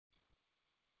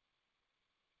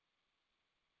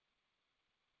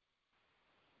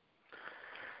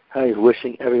Hi,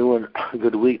 wishing everyone a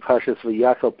good week. Parshas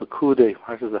Vayakel, Pikudei,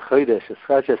 Parshas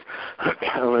Chodesh,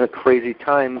 I'm in a crazy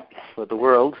time for the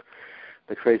world,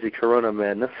 the crazy corona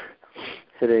madness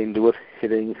hitting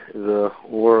the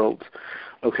world.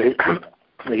 Okay,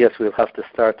 I guess we'll have to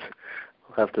start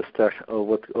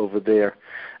over there.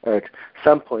 All right.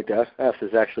 Some point out F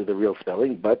is actually the real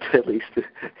spelling, but at least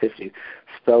if you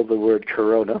spell the word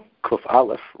corona, Kuf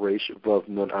Aleph, Reish Vav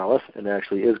Nun Aleph, and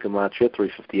actually is Gematria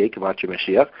 358, Gematria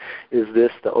Mashiach. Is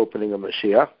this the opening of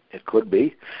Mashiach? It could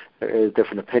be. There are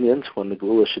different opinions when the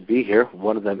Geula should be here.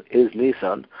 One of them is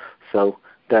Nisan, so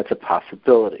that's a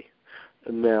possibility.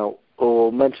 Now,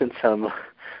 we'll mention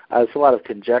there's a lot of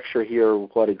conjecture here.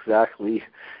 What exactly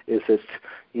is it?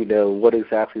 What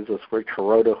exactly is this word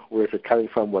corona? Where is it coming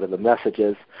from? What are the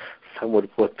messages? And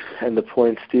the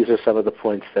points, these are some of the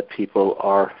points that people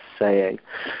are saying.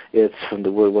 It's from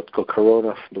the word what's called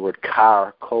corona, from the word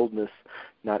kar, coldness.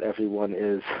 Not everyone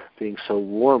is being so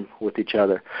warm with each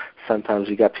other. Sometimes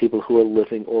you got people who are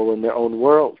living all in their own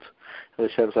world. And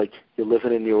it sounds like you're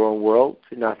living in your own world.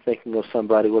 You're not thinking of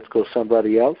somebody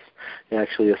else. And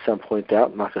actually, as some point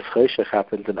out, Makas Cheshach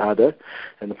happened in Adar,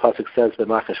 and the pasuk says that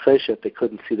Makas Cheshach, they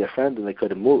couldn't see their friend and they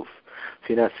couldn't move. If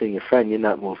you're not seeing your friend, you're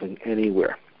not moving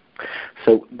anywhere.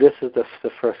 So this is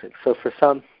the first thing. So for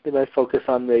some, they might focus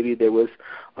on maybe there was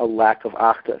a lack of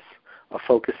achdus, of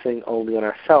focusing only on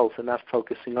ourselves and not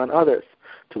focusing on others.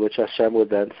 To which Hashem would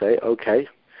then say, okay,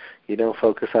 you don't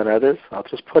focus on others, I'll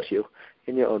just put you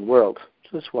in your own world.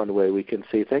 Just one way we can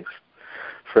see things.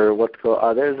 For what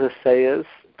others say is,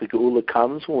 the Geula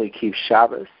comes when we keep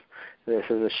Shabbos. This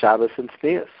is a Shabbos and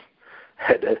Tznius.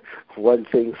 One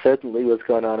thing certainly what's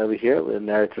going on over here in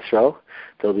Eretz Yisrael,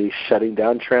 they'll be shutting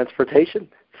down transportation.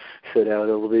 So now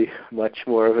there will be much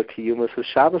more of a kiyumas of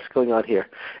Shabbos going on here.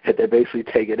 And they're basically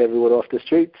taking everyone off the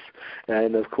streets.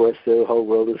 And of course the whole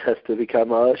world has to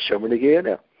become a Shomer Negiah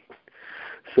now.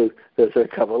 So there's a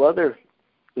couple other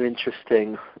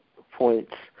interesting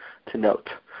points to note.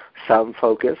 Some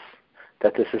focus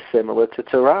that this is similar to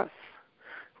Taras,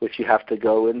 which you have to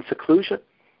go in seclusion.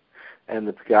 And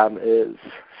the Pagam is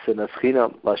Sinas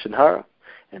Chinam Lashon Hara.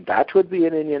 And that would be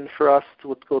an Indian for us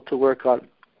to work on.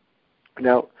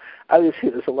 Now, obviously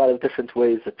there's a lot of different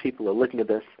ways that people are looking at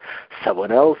this.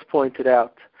 Someone else pointed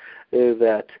out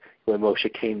that when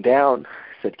Moshe came down,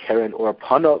 he said Keren Or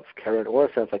Panov. Keren Or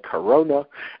sounds like Corona,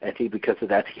 and because of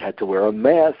that he had to wear a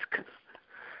mask.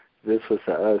 This was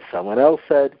someone else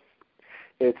said.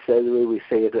 It says we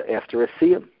say it after a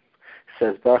siyum.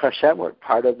 Says Baruch Hashem, we're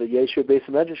part of the Yeshua Beis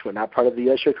Medrash. We're not part of the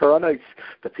Yeshua Koronos.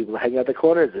 The people hanging out the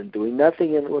corners and doing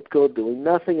nothing in doing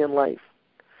nothing in life.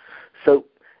 So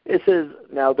it says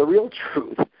now the real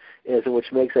truth is,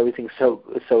 which makes everything so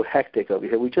hectic over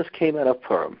here. We just came out of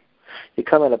Purim. You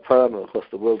come out of Purim, and of course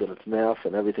the world in its mouth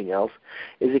and everything else.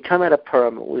 Is you come out of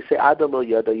Purim, we say Adalo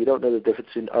Yada. You don't know the difference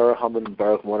between Ur Haman and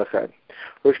Baruch Mordechai.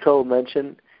 Rosh Kol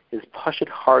mentioned is Pashut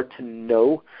hard to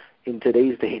know in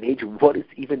today's day and age what is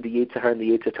even the Yetzer Hara and the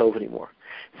Yetzer Tov anymore.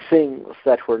 Things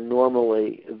that were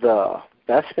normally the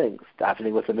best things,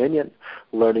 davening with a minyan,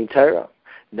 learning Torah.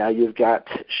 Now you've got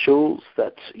shuls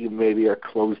that you maybe are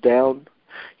closed down.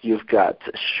 You've got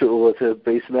shul with the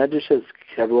base medrashas.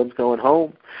 Everyone's going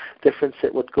home. Different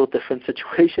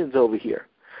situations over here.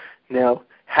 Now,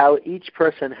 how each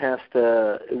person has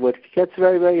to, what gets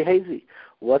very, very hazy.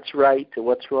 What's right and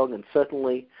what's wrong, and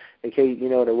certainly, okay,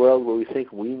 in a world where we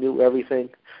think we knew everything,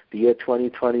 the year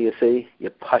 2020, you see, you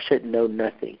Pashut know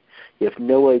nothing. You have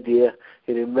no idea.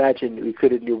 And imagine, we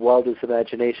could in your wildest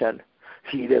imagination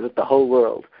see that the whole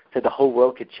world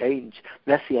could change.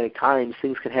 Messianic times,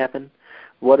 things can happen.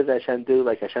 What did Hashem do?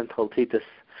 Like Hashem told Titus,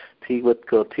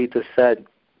 Titus said,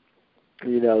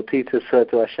 Titus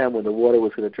said to Hashem when the water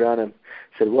was going to drown him,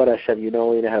 said, what, Hashem, you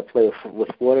only know how to play with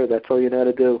water? That's all you know how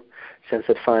to do? Hashem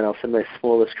said, fine, I'll send my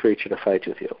smallest creature to fight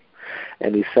with you.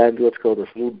 And he sent what's called this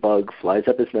little bug, flies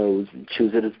up his nose, and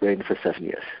chews at his brain for 7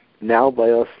 years. Now,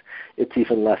 by us, it's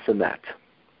even less than that.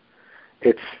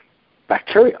 It's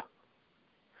bacteria.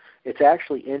 It's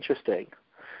actually interesting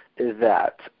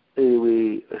that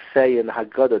we say in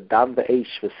Haggadah, Dam Be'esh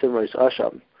V'Simros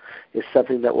Asham, is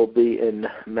something that will be in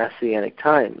Messianic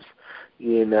times.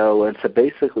 And so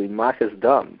basically, Makkah's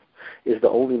Dam is the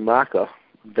only Makkah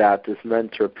that is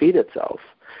meant to repeat itself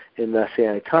in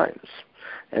Messianic times.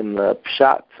 And the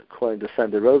Pshat, according to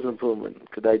Sander Rosenblum and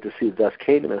Kedai to see Das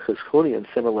Canaan and Chizkuni and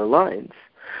similar lines,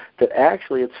 that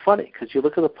actually it's funny because you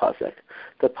look at the pasuk.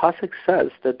 The pasuk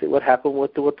says that what happened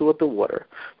with the water.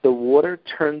 The water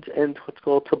turned into what's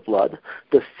called to blood.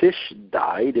 The fish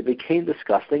died. It became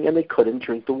disgusting, and they couldn't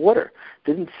drink the water.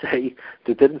 It didn't say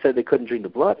they couldn't drink the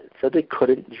blood. It said they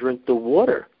couldn't drink the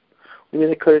water. I mean,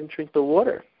 they couldn't drink the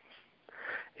water.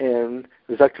 And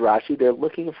Zakt Rashi, they're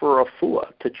looking for a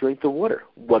fuah to drink the water.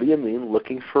 What do you mean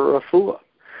looking for a fuah?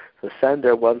 The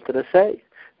sender wanted to say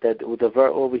that with the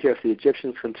verse over here, if the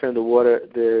Egyptians can turn the water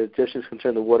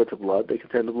to blood, they can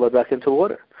turn the blood back into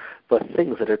water. But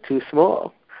things that are too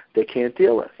small, they can't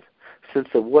deal with. Since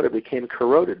the water became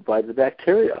corroded by the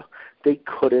bacteria, they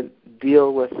couldn't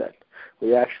deal with it.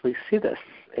 We actually see this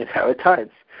in our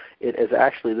times. It is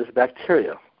actually this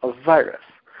bacteria, a virus,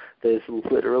 that is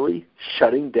literally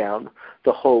shutting down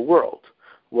the whole world,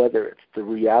 whether it's the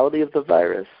reality of the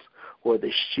virus or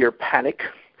the sheer panic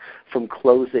from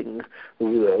closing,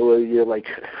 like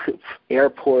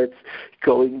airports,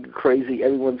 going crazy.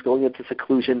 Everyone's going into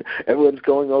seclusion. Everyone's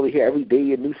going over here every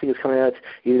day. A new thing is coming out.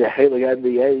 Hey, like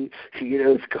NBA,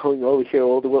 it's going over here.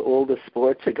 All the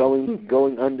sports are going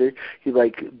under.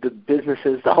 Like the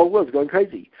businesses, the whole world's going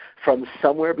crazy. From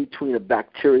somewhere between a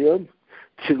bacterium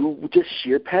to just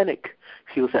sheer panic.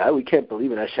 People say, we can't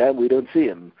believe in Hashem. We don't see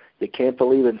Him. You can't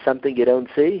believe in something you don't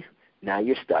see? Now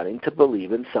you're starting to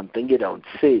believe in something you don't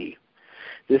see.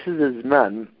 This is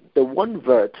Zman. The one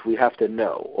verse we have to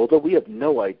know, although we have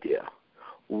no idea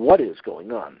what is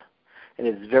going on. And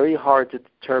it's very hard to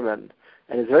determine,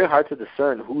 and it's very hard to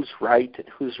discern who's right and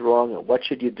who's wrong and what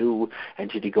should you do,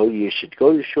 and you should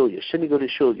go to shul, you shouldn't go to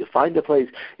shul, you find a place,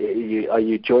 are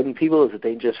you joining people, is it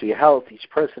dangerous for your health? Each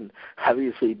person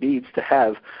obviously needs to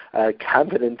have a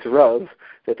competent Rav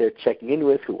that they're checking in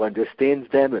with, who understands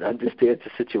them and understands the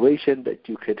situation, that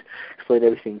you could explain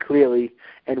everything clearly.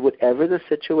 And whatever the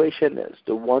situation is,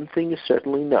 the one thing you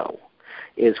certainly know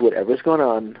is whatever's going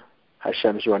on,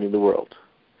 Hashem's running the world.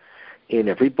 And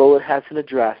every bullet has an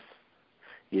address.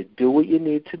 You do what you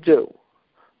need to do.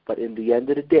 But in the end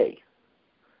of the day,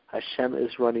 Hashem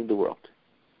is running the world.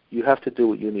 You have to do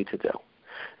what you need to do.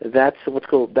 That's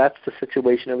the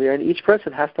situation over here, and each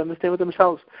person has to understand with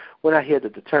themselves. We're not here to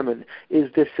determine,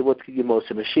 is this what's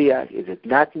Yemosa Mashiach? Is it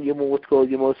not what's called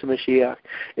Yemosa Mashiach?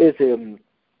 Is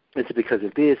it because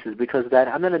of this? Is it because of that?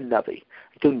 I'm not a Navi.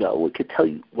 I don't know. We could tell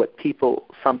you what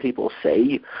some people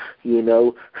say,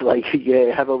 like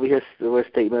you have over here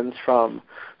statements from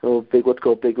what's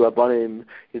called big Rabbanim.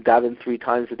 You daven 3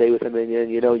 times a day with a minyan,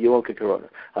 you won't get corona.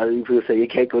 Other people say you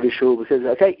can't go to shul because,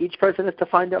 okay, each person has to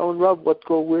find their own Rav,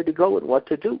 where to go and what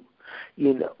to do,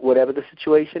 whatever the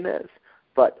situation is.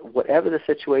 But whatever the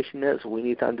situation is, we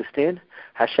need to understand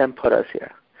Hashem put us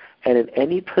here. And in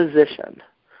any position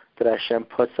that Hashem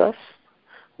puts us,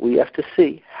 we have to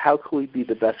see how can we be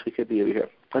the best we could be over here.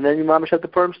 And then Mamash had the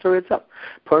Purim story itself.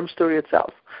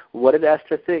 What did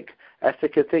Esther think? Esther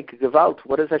could think, Gewalt,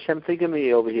 what does Hashem think of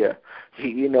me over here?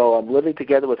 I'm living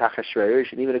together with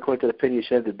Achashverosh, and even according to the opinion,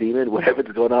 she had the demon,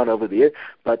 whatever's going on over there.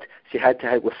 But she had to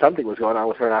have, something was going on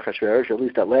with her and Achashverosh, at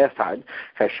least that last time.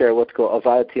 Hasher, what's called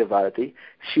Avadati.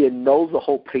 She annuls the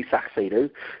whole Pesach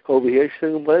Seder over here. She's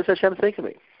saying, what does Hashem think of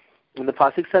me? And the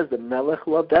Pasuk says, the Melech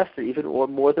loved Esther, even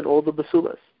more than all the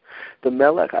Basulas. The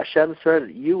Melech, Hashem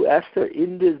said, you, Esther,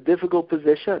 in this difficult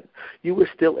position, you were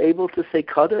still able to say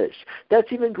Kaddish.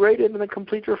 That's even greater than a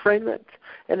complete refrainment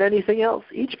and anything else.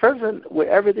 Each person,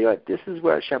 wherever they are, this is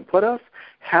where Hashem put us.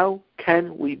 How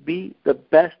can we be the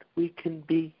best we can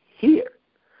be here?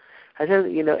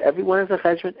 Hashem, everyone has a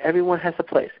cheshbon, everyone has a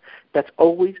place. That's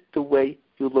always the way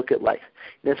you look at life.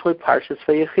 And that's why Parshas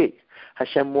Vayakel,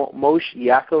 Hashem, Moshe,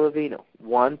 Yaakov Avinu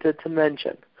wanted to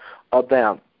mention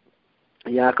about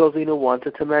Yaakov Avinu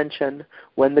wanted to mention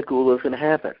when the Gula is going to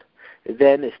happen.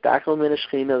 Then Istakel min the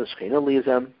Shechina leaves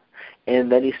him,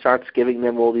 and then he starts giving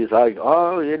them all these, telling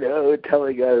Ruvain,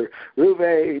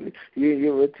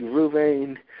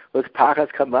 Ruvain, was Pachas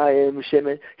Kamayim,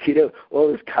 Shimon,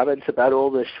 all his comments about all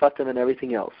the Shvatim and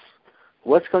everything else.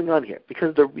 What's going on here?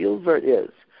 Because the real word is,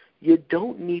 you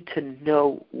don't need to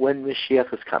know when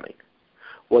Mashiach is coming.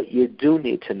 What you do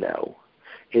need to know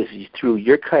is through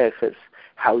your kayachas,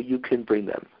 how you can bring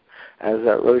them. As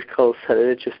Rosh Kol said, an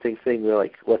interesting thing, we're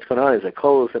like, what's going on? Is it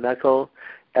Kol? Is it not Kol?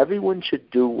 Everyone should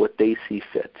do what they see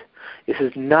fit. This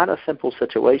is not a simple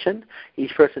situation.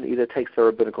 Each person either takes the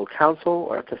rabbinical counsel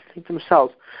or have to think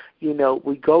themselves. We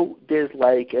go, there are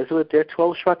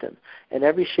 12 Shvatim, and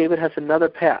every Shevet has another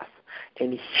path.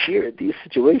 And here, these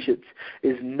situations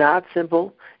is not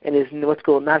simple and is what's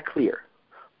called not clear.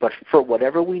 But for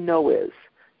whatever we know is,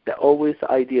 that always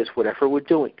the idea is whatever we're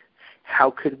doing,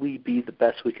 how could we be the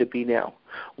best we could be now?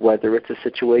 Whether it's a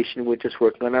situation we're just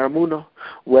working on our emunah,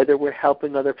 whether we're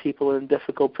helping other people in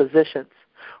difficult positions,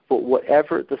 but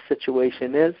whatever the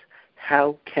situation is,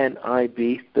 how can I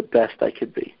be the best I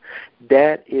could be?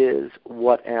 That is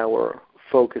what our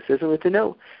focus is, and we have to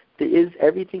know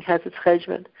everything has its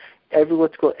cheshbon.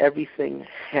 Everything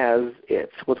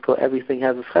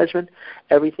has its cheshbon.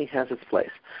 Everything has its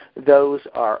place. Those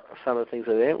are some of the things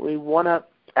that we want to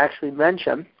actually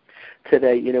mention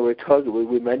today.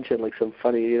 We mentioned like some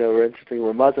funny, or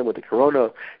interesting Muslim with the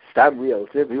corona. Stam real.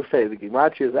 People say the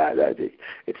gematria is that.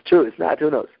 It's true. It's not. Who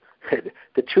knows?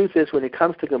 The truth is, when it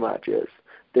comes to gematrias,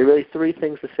 there are really three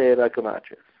things to say about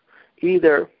gematrias.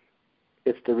 Either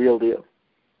it's the real deal,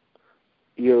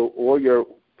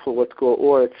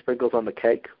 or it sprinkles on the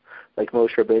cake, like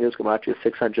Moshe Rabbeinu's gematria is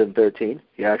 613.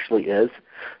 He actually is.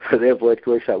 So therefore, it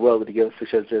works out well that he gives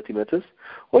 613 mitzvahs.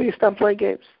 Or you stop playing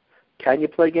games. Can you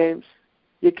play games?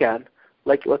 You can.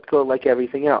 Like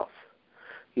everything else,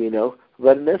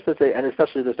 But in this, and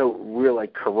especially there's no real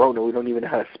corona. We don't even know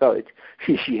how to spell it.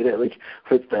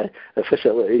 With the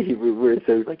official Hebrew word,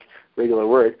 so regular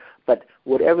word. But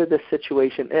whatever the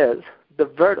situation is, the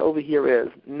word over here is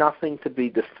nothing to be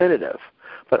definitive,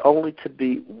 but only to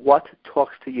be what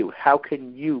talks to you. How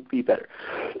can you be better?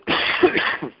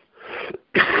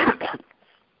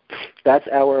 That's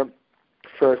our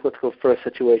first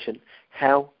situation.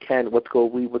 How can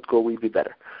we be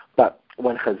better? But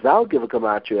when Chazal give a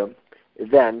gematria,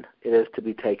 then it is to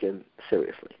be taken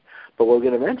seriously. But what we're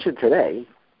going to mention today,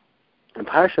 in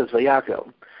Parshas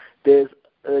Vayakel, there's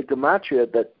a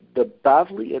gematria that the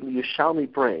Bavli and the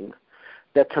Yerushalmi bring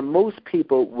that to most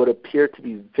people would appear to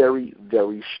be very,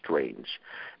 very strange.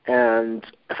 And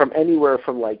from anywhere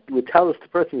from you would tell this to the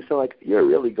person, you sound like, you're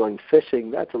really going fishing,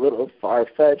 that's a little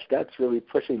far-fetched, that's really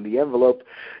pushing the envelope,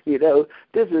 this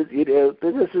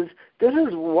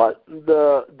is what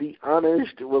the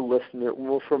honest listener,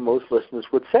 for most listeners,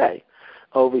 would say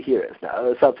over here.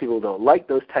 Now, some people don't like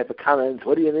those type of comments.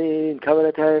 What do you mean, coming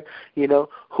at time?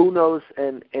 Who knows,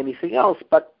 and anything else,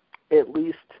 but at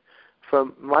least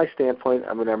from my standpoint,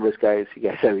 I'm a numbers guy, as you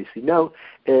guys obviously know,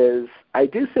 is I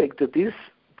do think that these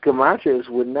gematrias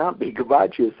would not be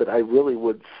gematrias that I really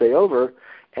would say over,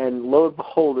 and lo and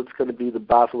behold, it's going to be the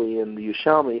Bavli and the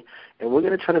Yerushalmi, and we're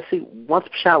going to try to see what's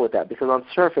pshat with that, because on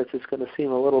surface it's going to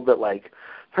seem a little bit like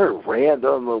very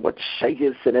random, or what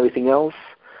shaykes and everything else,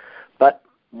 but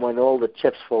when all the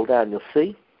chips fall down, you'll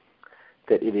see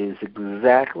that it is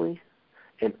exactly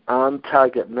an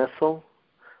on-target missile,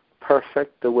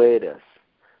 perfect the way it is,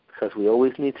 because we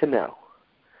always need to know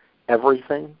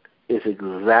everything is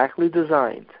exactly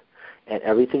designed and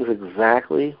everything's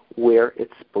exactly where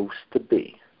it's supposed to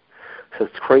be. So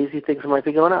it's crazy things might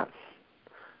be going on,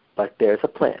 but there's a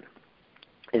plan,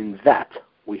 and that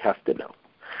we have to know.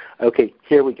 Okay,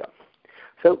 here we go.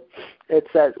 So it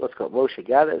says, let's go. Moshe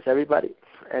gathers everybody,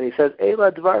 and he says,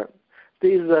 Eila Dvar,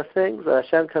 these are the things that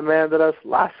Hashem commanded us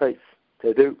last night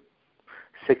to do.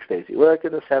 6 days you work,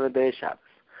 and the 7 days Shabbos.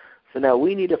 So now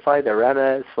we need to find the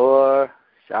remez for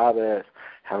Shabbos.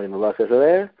 How many malachas are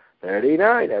there?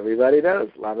 39. Everybody knows.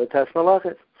 Lamatas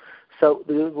malachas. So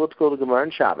let's go to Gemara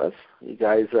and Shabbos. You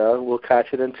guys will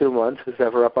catch it in 2 months. Who's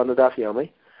ever up on the Daf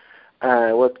Yomi?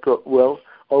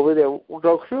 Over there, we'll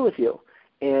go through with you.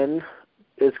 And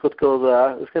it's going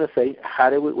to say,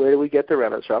 where do we get the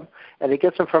remez from? And it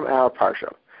gets them from our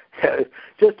Parsha.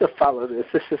 Just to follow this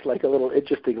is like a little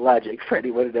interesting logic for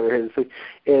anyone who never heard this.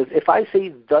 Is if I say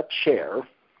the chair,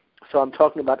 so I'm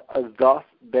talking about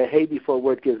the hey before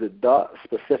word gives it the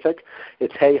specific.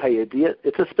 It's hey hayadiyah.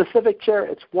 It's a specific chair.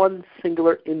 It's one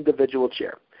singular individual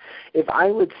chair. If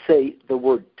I would say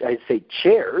I'd say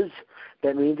chairs,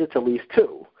 that means it's at least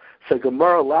 2. So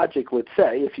Gemara logic would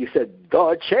say, if you said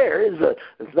the chairs,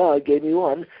 the gave me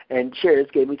 1, and chairs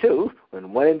gave me 2,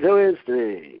 and 1 and 2 is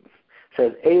 3.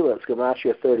 Says Eila's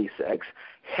gematria 36.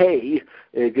 Hey,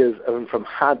 it gives from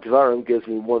Had Dvarim gives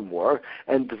me 1 more,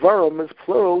 and Dvarim is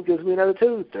plural gives me another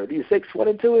 2. 36. 1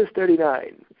 and 2 is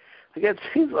 39. Again, it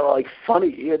seems like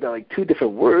funny, like 2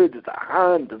 different words. It's a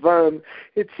Ha and Dvarim.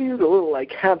 It seems a little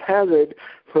like haphazard.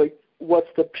 Like, what's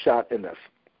the pshat in this?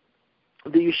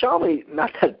 The Yerushalmi,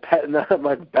 not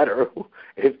much better,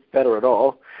 if better at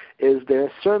all, is there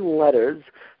are certain letters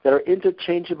that are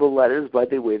interchangeable letters by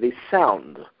the way they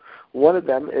sound. One of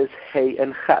them is hey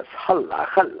and ches, halla,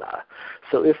 halla.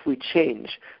 So if we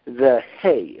change the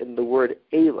hey in the word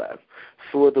eila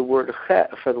for the word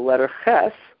for the letter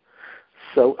ches,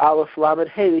 so aleph lamed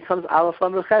hey becomes aleph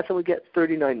lamed ches, and we get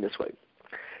 39 this way.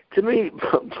 To me,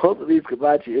 both of these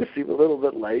gematrias seem a little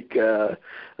bit like a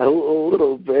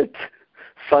little bit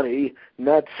funny,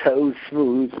 not so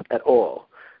smooth at all.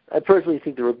 I personally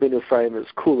think the Rabbeinu Ephraim is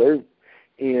cooler,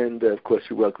 And, of course,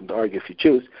 you're welcome to argue if you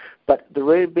choose. But the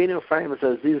Rabbeinu Ephraim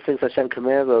says these are things Hashem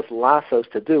commands us, lasos,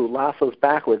 to do. Lasos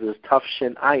backwards is Tuf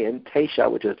Shin Ayin, Tesha,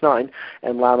 which is 9,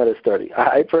 and Lamed is 30.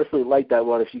 I personally like that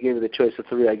one. If you gave me the choice of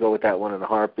 3, I go with that one in a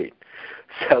heartbeat.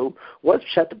 So what's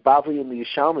Pshat the Bavli and the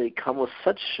Yushalmi come with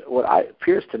such, what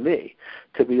appears to me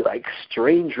to be like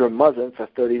strange Ramazan for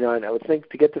 39. I would think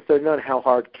to get to 39, how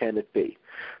hard can it be?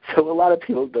 So a lot of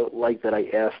people don't like that I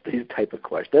ask these type of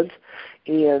questions.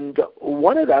 And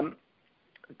one of them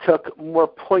took more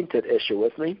pointed issue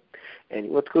with me. And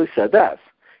what's good, he said that.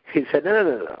 He said,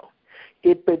 no.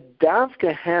 It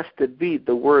bedavka has to be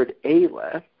the word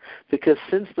Eila, because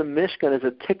since the Mishkan is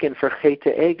a tikkun for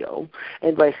Cheta Ego,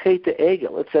 and by Cheta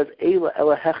Ego it says Eila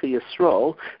Elahecha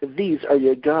Yisrael, these are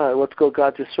your God, what's called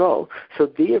God's Yisrael. So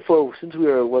therefore, since we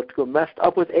are what's called messed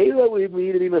up with Eila, we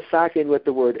need to be masakin with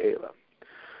the word Eila.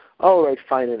 All right,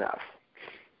 fine enough.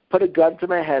 Put a gun to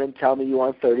my head and tell me you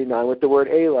want 39 with the word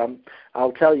Elam.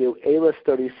 I'll tell you, Eila is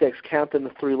 36. Counting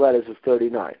the 3 letters is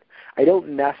 39. I don't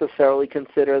necessarily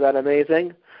consider that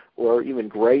amazing or even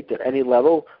great at any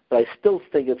level, but I still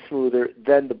think it's smoother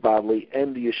than the Bavli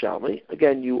and the Yushalmi.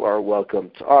 Again, you are welcome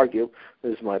to argue.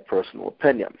 This is my personal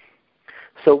opinion.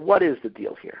 So what is the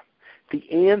deal here? The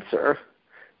answer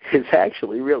is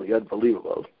actually really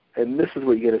unbelievable. And this is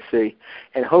what you're going to see.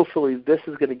 And hopefully this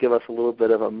is going to give us a little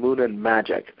bit of a moon and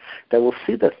magic that we'll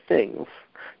see that things,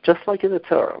 just like in the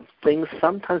Torah, things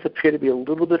sometimes appear to be a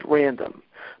little bit random,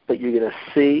 but you're going to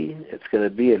see it's going to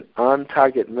be an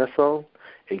on-target missile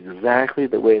exactly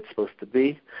the way it's supposed to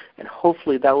be. And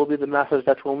hopefully that will be the message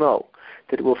that we'll know,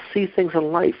 that we'll see things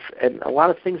in life. And a lot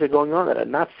of things are going on that are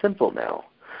not simple now.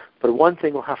 But one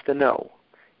thing we'll have to know,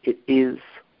 it is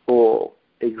all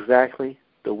exactly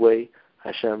the way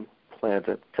Hashem planned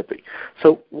it to be.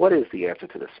 So what is the answer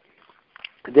to this?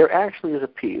 There actually is a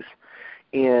piece,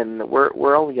 and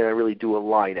we're only going to really do a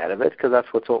line out of it because that's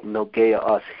what's Nogea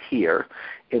us here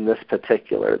in this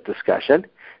particular discussion.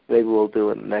 Maybe we'll do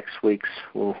it next week's,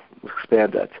 we'll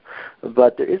expand it.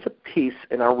 But there is a piece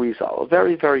in our Rizal, a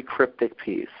very, very cryptic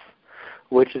piece,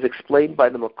 which is explained by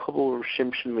the Makubal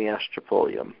Shimshon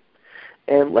Miastropolium.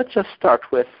 And let's just start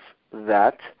with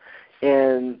that.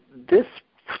 And this,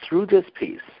 through this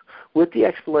piece, with the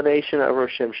explanation of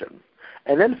Rosh Shimshon,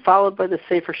 and then followed by the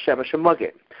Sefer Shemesh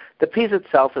Magid. The piece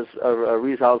itself is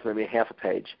Rizal is maybe half a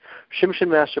page. Shimshon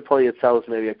Masterpoli itself is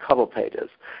maybe a couple pages.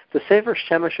 The Sefer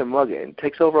Shemesh Magid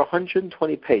takes over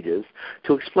 120 pages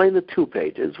to explain the 2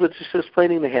 pages, which is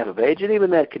explaining the half a page, and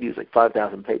even that could use like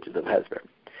 5,000 pages of Hezbollah.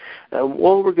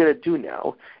 All we're going to do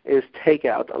now is take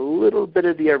out a little bit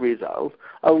of the Arizal,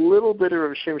 a little bit of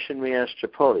Shimshon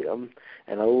Miastropolium,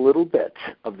 and a little bit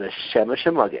of the Shemesh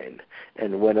Magid.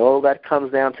 And when all that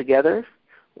comes down together,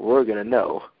 we're going to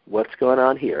know what's going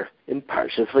on here in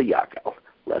Parshas Vayakel.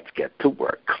 Let's get to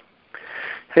work.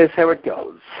 Here's how it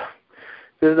goes.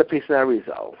 This is a piece of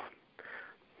Arizal.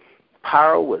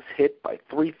 Paro was hit by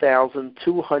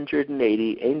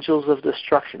 3,280 angels of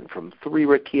destruction from 3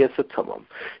 Rekias Atumim.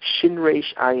 Shin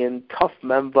Reish Ayin Tuf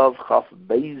Memvav Chaf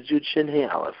Beis Yud Shin He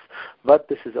Aleph. But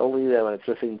this is only there when it's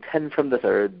missing 10 from the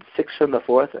 3rd, 6 from the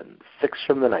 4th, and 6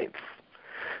 from the 9th.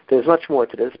 There's much more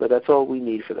to this, but that's all we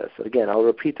need for this. Again, I'll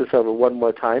repeat this over one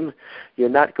more time. You're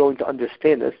not going to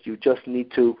understand this. You just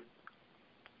need to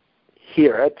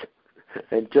hear it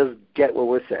and just get what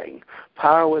we're saying.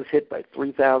 Paro was hit by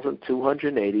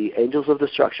 3,280 angels of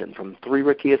destruction from 3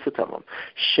 Rekias Atumim.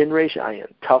 Shin Reish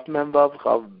Ayin, Taf Memvav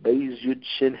Chav Beis Yud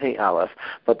Shin He Aleph.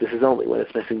 But this is only when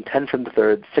it's missing 10 from the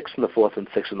 3rd, 6 from the 4th, and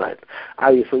 6 from the 9th.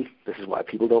 Obviously, this is why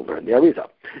people don't learn the Arizal.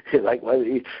 Like, well,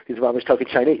 he's always talking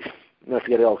Chinese. Not to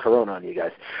get it all corona on you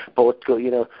guys. But what's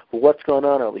going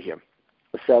on over here?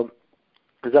 So,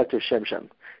 Dr. Shemshem,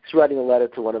 he's writing a letter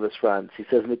to one of his friends. He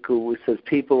says, Niku, he says,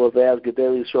 people of Az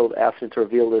Gedali Yisrael have asked me to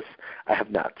reveal this. I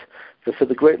have not. So for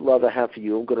the great love I have for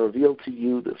you, I'm going to reveal to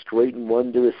you this great and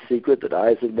wondrous secret that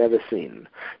eyes have never seen,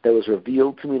 that was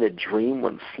revealed to me in a dream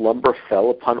when slumber fell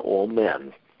upon all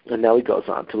men. And now he goes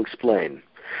on to explain.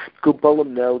 Kubolim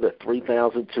know that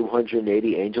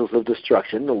 3,280 angels of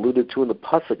destruction, alluded to in the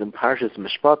Pasuk in Parshas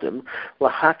Mishpatim,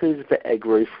 Lahakis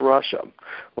Be'egrei Farasha.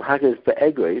 Lahakis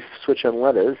Be'egrei, switch on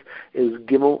letters, is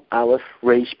Gimel Aleph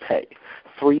Reish Pei.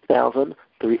 3,000,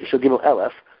 Gimel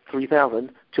Aleph,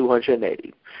 3,000,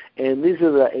 280. And these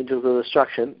are the angels of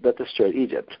destruction that destroyed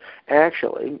Egypt.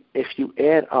 Actually, if you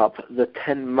add up the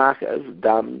 10 makas,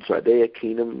 Dam, Tzradea,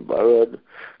 Keenum, Barud,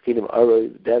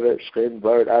 Arud, Dever, Shkin,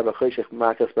 Barud, Arba, Cheshach,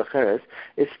 Makas, Becheres,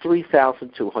 it's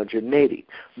 3,280.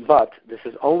 But this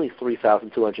is only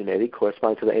 3,280,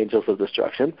 corresponding to the angels of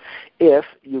destruction, if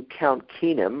you count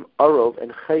Keenum, Arov,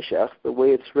 and Cheshach the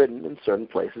way it's written in certain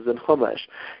places in Chumash.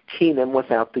 Keenum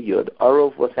without the Yud,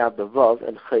 Arov without the Vav,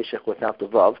 and Cheshach without the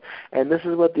Vav. And this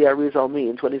is what the Arizal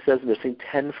means when he says missing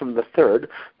 10 from the third,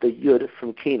 the Yud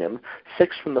from Keenum,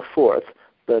 6 from the fourth,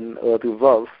 the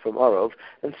Vav from Arov,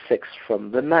 and 6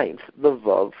 from the ninth, the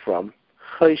Vav from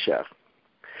Cheshach.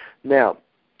 Now,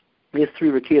 these three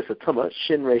Rakiyas of Tumah,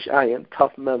 Shin Reish Ayin,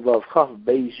 Taf Mem Vav Chaf,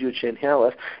 Beis Yud Shin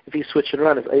Halef. If you switch it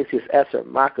around, it's Asius Eser,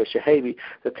 Makkah Shehevi,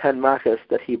 the 10 Makkahs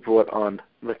that he brought on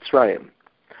Mitzrayim.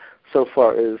 So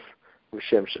far is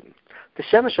Rishimshin. The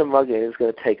Shemesh HaMagen is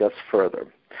going to take us further.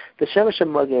 The Shemesh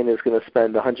HaMagen is going to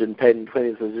spend 120,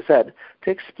 as you said, to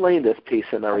explain this piece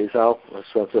in Arizal,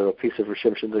 so it's a piece of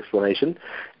Rishimshin's explanation.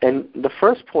 And the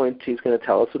first point he's going to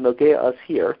tell us, who Nogea us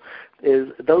here, is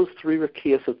those three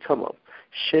Rakiyas of Tumah.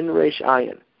 Shin Reish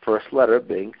Ayin, first letter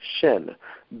being Shin.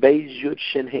 Beis Yud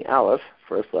Shin He Aleph,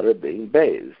 first letter being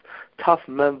Beis. Taf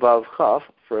Mem Vav Chaf,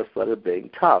 first letter being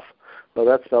Taf. Well,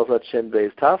 that spells out Shin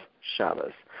Beis Taf,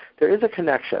 Shabbos. There is a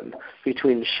connection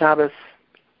between Shabbos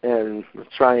and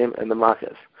Mitzrayim and the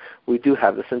Makkos. We do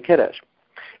have this in Kiddush.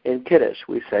 In Kiddush,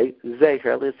 we say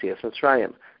Zecher L'Yetzias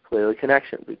Mitzrayim. Clearly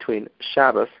connection between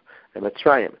Shabbos and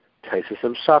Mitzrayim. Taisus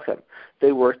and Shachem.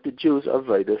 They worked the Jews of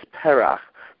Vedas Perach.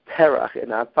 Perach in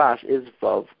Apash is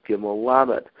Vav Gimel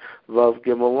Lamed. Vav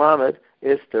Gimel Lamed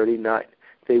is 39.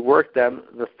 They worked them,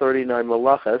 the 39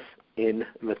 malachas, in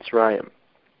Mitzrayim.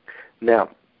 Now,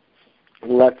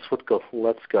 let's go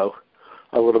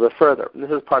a little bit further. And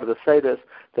this is part of the Seder,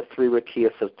 the three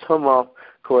Rakiyas of Tumah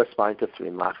corresponding to three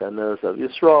Machanos of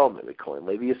Yisrael, maybe calling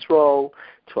Levi Yisrael,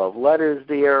 12 letters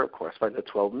there, corresponding to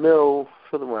 12 mil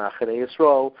for the Machanei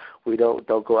Yisrael. We don't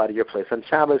go out of your place on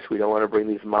Shabbos. We don't want to bring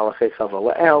these Malachei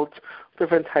Chavala out.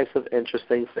 Different types of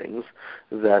interesting things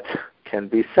that can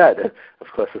be said. Of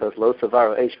course, it says, Lo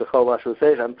Savaro Eish B'chol Mashu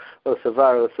Seichem, Lo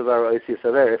Savaro Eisi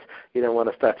Saveris. You don't want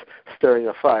to start stirring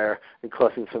a fire and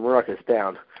causing some ruckus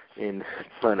down in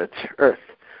planet Earth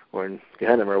or in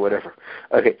Gehenna or whatever.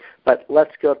 Okay, but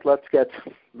let's get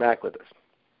back with this.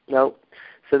 Now,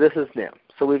 so this is now.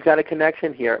 So we've got a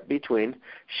connection here between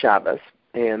Shabbos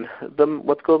and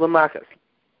what's called the Makkos.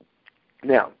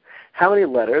 Now, how many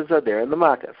letters are there in the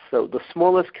Makkos? So the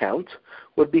smallest count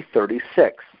would be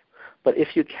 36. But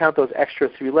if you count those extra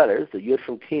 3 letters, the Yud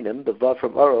from Kenan, the Vav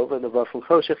from Arov, and the Vav from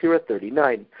Choshech, you're at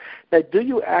 39. Now, do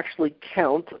you actually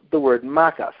count the word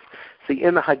Makas? See,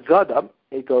 in the Haggadah,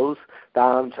 it goes,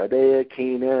 Dam, Tzadea,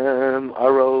 Kenan,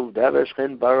 Arov, Dever,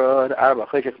 Shkin, Barad, Arba,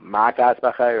 Choshech, Makas,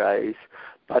 B'chayrais.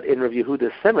 But in Rav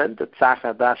Yehuda's Simon, the Tzach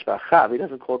Hadash B'chav, he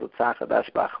doesn't call it the Tzach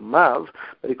Hadash B'chmav,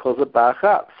 but he calls it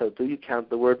B'chav. So do you count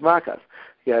the word Makas?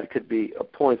 Yeah, it could be a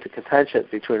point of contention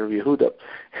between Rav Yehuda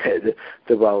and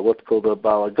what's called the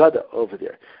Balagada over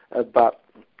there.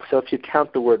 So if you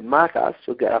count the word Makas,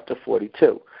 you'll get up to 42.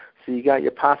 So you got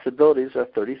your possibilities are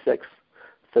 36,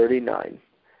 39,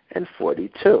 and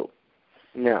 42.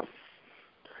 Now,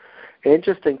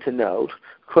 interesting to note,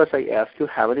 of course I asked you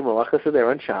how many malachas are there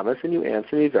on Shabbos, and you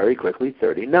answered me very quickly,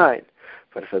 39.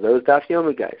 But for those Daf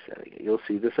Yomi guys, you'll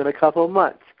see this in a couple of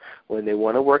months, when they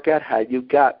want to work out how you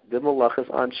got the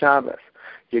malachas on Shabbos.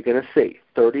 You're going to see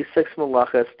 36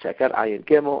 malachas. Check out Ayin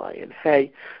Gimel, Ayin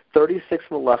Hey. 36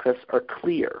 malachas are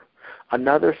clear.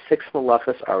 Another 6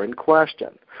 malachas are in question.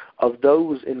 Of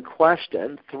those in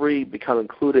question, 3 become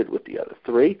included with the other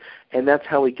 3, and that's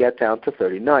how we get down to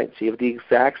 39. So you have the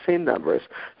exact same numbers,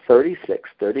 36,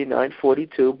 39,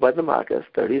 42 by the Makkos,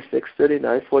 36,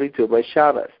 39, 42 by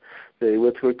Shabbos.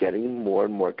 We're getting more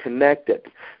and more connected.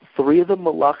 3 of the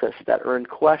malachas that are in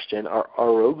question are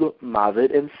Arog,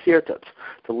 Mavid, and Sirtot.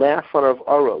 The last letter of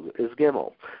Arog is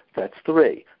Gimel. That's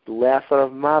 3. The last letter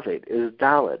of Mavid is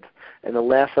Daled. And the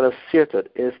last letter of Sirtot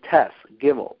is Tes.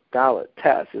 Gimel, Daled,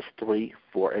 Tes is 3,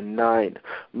 4, and 9.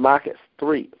 Makkos,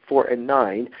 3, 4, and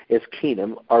 9 is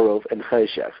Kinam, Arov, and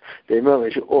Cheshech. They are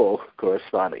all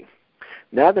corresponding.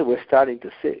 Now that we're starting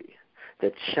to see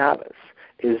that Shabbos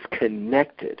is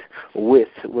connected with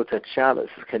that Shabbos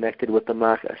is connected with the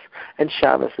Makkos, and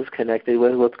Shabbos is connected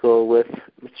with what's called with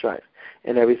Mitzrayim,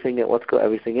 and everything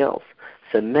else.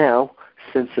 So now,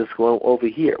 since it's going over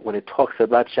here, when it talks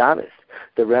about Shabbos,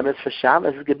 the remnants for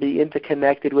Shabbos is going to be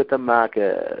interconnected with the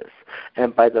Makkos.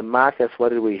 And by the Makkos, what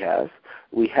did we have?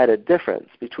 We had a difference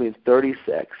between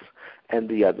 36 and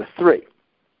the other 3.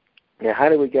 Now, how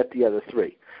did we get the other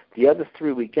 3? The other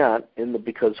 3 we got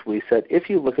because we said if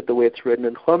you look at the way it's written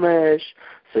in Chumash,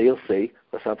 so you'll see,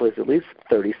 for some place at least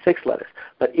 36 letters.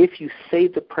 But if you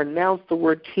pronounce the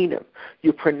word Kinam,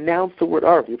 you pronounce the word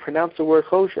Arv, you pronounce the word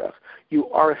Choshech, you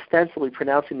are ostensibly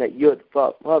pronouncing that Yud,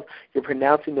 Vav, Vav, you're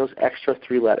pronouncing those extra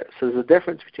 3 letters. So there's a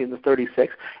difference between the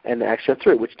 36 and the extra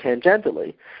 3, which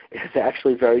tangentially is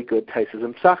actually very good Taisus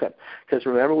and Psachim. Because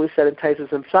remember we said in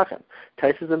Taisus and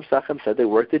Psachim said they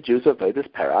worked the Jews of Vedas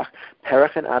Perach.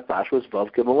 Perach and Atbash was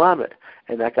Vav Gimel Lamed,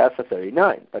 and that got us to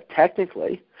 39. But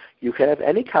technically, you can have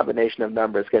any combination of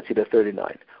numbers gets you to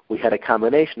 39. We had a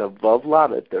combination of Vav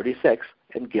Lamed, 36,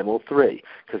 and Gimel 3,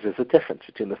 because there's a difference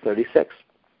between the 36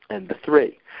 and the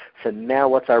 3. So now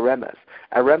what's our remez?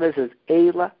 Our remez is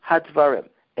Eila Hadvarim.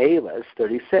 Eila is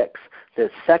 36. The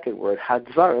second word,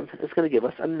 Hadvarim, is going to give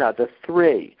us another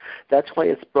 3. That's why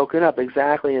it's broken up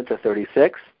exactly into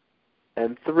 36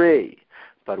 and 3.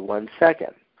 But 1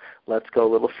 second. Let's go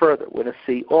a little further. We're going to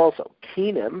see also,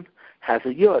 Kinam has a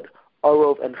Yud.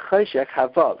 Orov and Choshech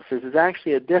have Vav. So there's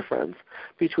actually a difference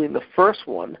between the first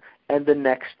one and the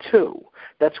next 2.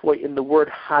 That's why in the word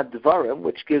Hadvarim,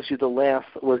 which gives you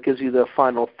the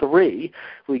final 3,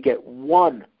 we get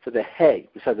 1 for the Hey.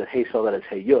 Besides the Hey, so that is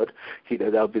Hey Yud.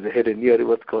 That would be the hidden Yud.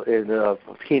 What's called in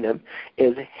Kinam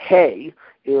is Hey.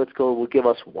 Will give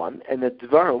us 1, and the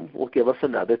Dvarim will give us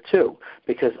another 2.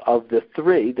 Because of the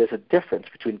 3, there's a difference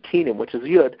between Kinam, which is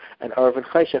Yud, and Arv and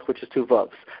Choshech, which is 2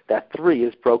 Vavs. That 3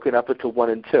 is broken up into 1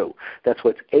 and 2. That's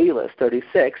what's Eilah,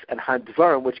 36, and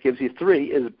Ha-Dvarim, which gives you 3,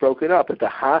 is broken up into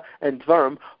Ha and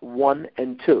Dvarim, 1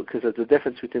 and 2, because there's a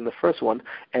difference between the first one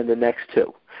and the next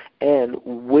 2. And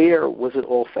where was it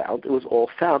all found? It was all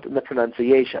found in the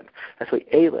pronunciation. That's why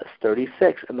Eilah,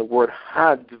 36, and the word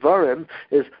Ha-Dvarim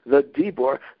is the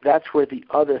Dibor. That's where the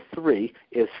other 3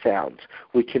 is found.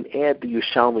 We can add the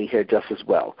Yushalmi here just as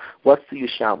well. What's the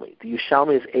Yushalmi? The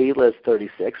Yushalmi is Eilah is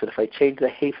 36, and if I change the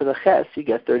Hey for the Ches, you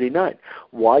get 39.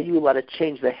 Why you let it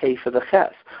change the Hey for the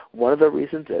Ches? One of the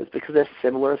reasons is because they're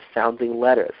similar sounding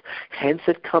letters. Hence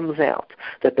it comes out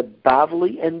that the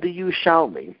Bavli and the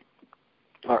Yushalmi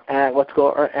Bavli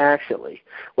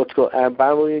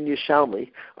and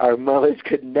Yushalmi are mothers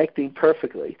connecting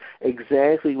perfectly,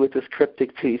 exactly with this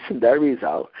cryptic piece in the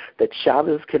Arizal, that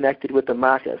Shabbos is connected with the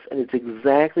Makas, and it's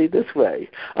exactly this way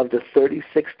of the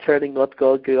 36 turning,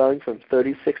 going from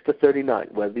 36 to 39,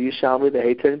 whether the Yushalmi, the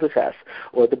Hey turning to Ches,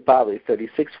 or the Bavli,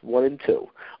 36, 1 and 2.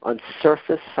 On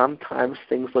surface, sometimes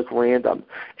things look random,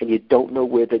 and you don't know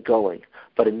where they're going.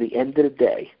 But in the end of the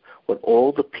day, when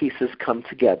all the pieces come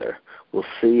together, we'll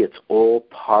see it's all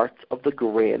part of the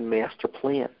Grand Master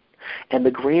Plan. And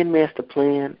the Grand Master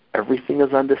Plan, everything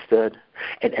is understood,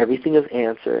 and everything is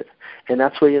answered. And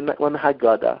that's why on the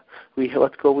Haggadah, we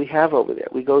have over there.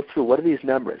 We go through, what are these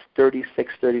numbers?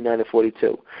 36, 39, and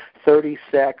 42.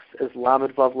 36 is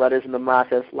Lamed Vav letters in the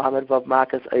Makas, Lamed Vav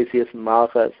Makas, Asias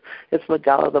Malchus. It's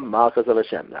Megala, the Malchus of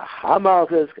Hashem. Now,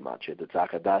 Ha-Malchus, Gematria, the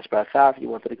Tzakadash Barachaf, you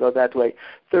wanted to go that way.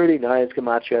 39 is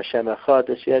Gematria, Hashem Echad,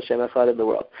 the Hashem Echad in the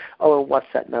world. Oh, and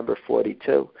what's that number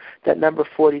 42? That number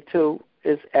 42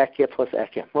 is Ekia plus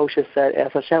Ekia. Moshe said,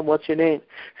 ask Hashem, what's your name?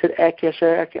 He said, Ekia,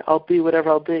 Sher Ekia, I'll be whatever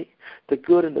I'll be. The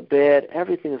good and the bad,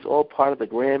 everything is all part of the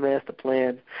Grand Master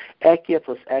Plan. Ekia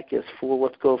plus Ekia is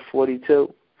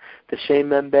 42. The Shem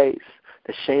Membeis.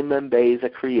 The Shem Membeis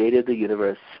that created the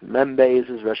universe. Membeis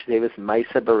is Rosh Davis,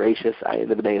 Maisa Bereshis, Ayin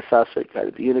the B'nai Yisasrik,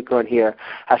 got the unicorn here.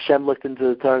 Hashem looked into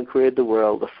the Torah and created the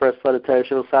world. The first letter Torah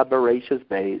Shabbat Sa Bereshis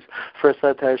Beis. First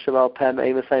letter Torah Shabbat Pem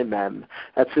Amos Mem.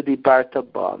 That's the Dibarta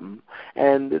Bum.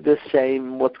 And this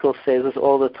Shem, what's called says this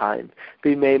all the time.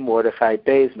 Bimei Mordechai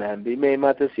Beis Mem. Bimei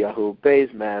Matis Yahu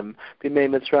Beis Mem. Bimei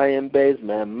Mitzrayim Beis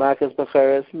Mem. Makas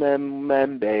Becheres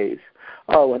Mem Beis.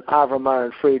 Oh, and Avram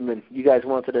and Friedman, you guys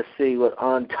wanted to see what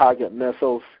on-target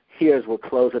missiles. We're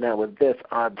closing out with this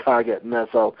on-target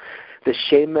missile. The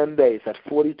Shem Membeis, that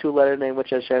 42-letter name which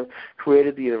Hashem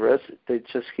created the universe.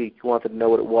 He wanted to know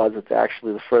what it was. It's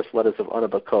actually the first letters of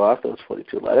Anabakoach, those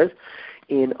 42 letters.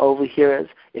 And over here is,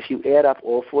 if you add up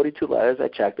all 42 letters, I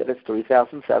checked it, it's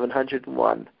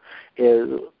 3,701.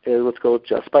 Let's go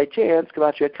just by chance.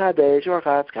 Gematria Kadesh,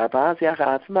 Orchatz, Karpaz,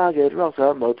 Yachatz, Magid,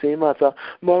 Rosa, Motzi, Matzah,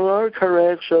 Morar,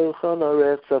 Karech, Shulchan,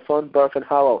 Orech, Safon, Barf, and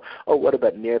Hollow. Oh, what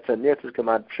about Nirtza? Nirtza's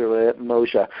Gematria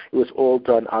Moshe. It was all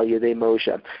done Al Yedei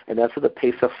Moshe. And that's where the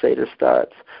Pesach Seder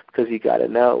starts, because you got to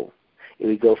know.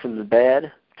 We go from the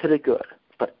bad to the good,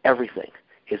 but everything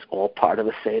is all part of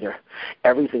a Seder.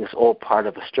 Everything is all part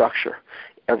of a structure.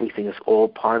 Everything is all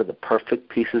part of the perfect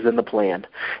pieces in the plan.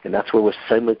 And that's where we're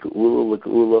saying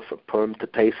L'Geula from Purim to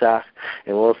Pesach.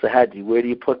 And we also had, where do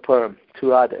you put Purim?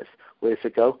 2 others. Where does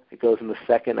it go? It goes in the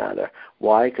second adar.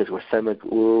 Why? Because we're sema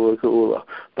geula.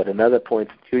 But another point,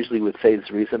 usually would say is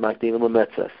reason makdim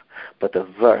l'mitzvahs. But the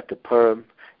vert, the perm,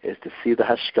 is to see the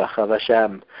hashgacha of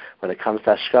Hashem. When it comes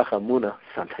to hashgacha muna,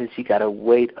 sometimes you got to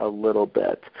wait a little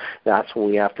bit. That's what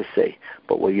we have to see.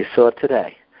 But what you saw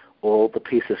today, all the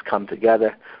pieces come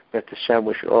together. That Hashem,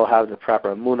 we should all have the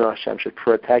proper emunah. Hashem should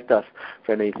protect us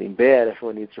from anything bad.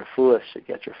 Everyone needs refuah, should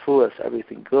get refuah.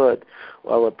 Everything good.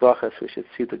 All the brachas, we should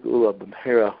see the geula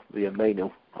b'mehira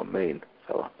v'yameinu. Amen.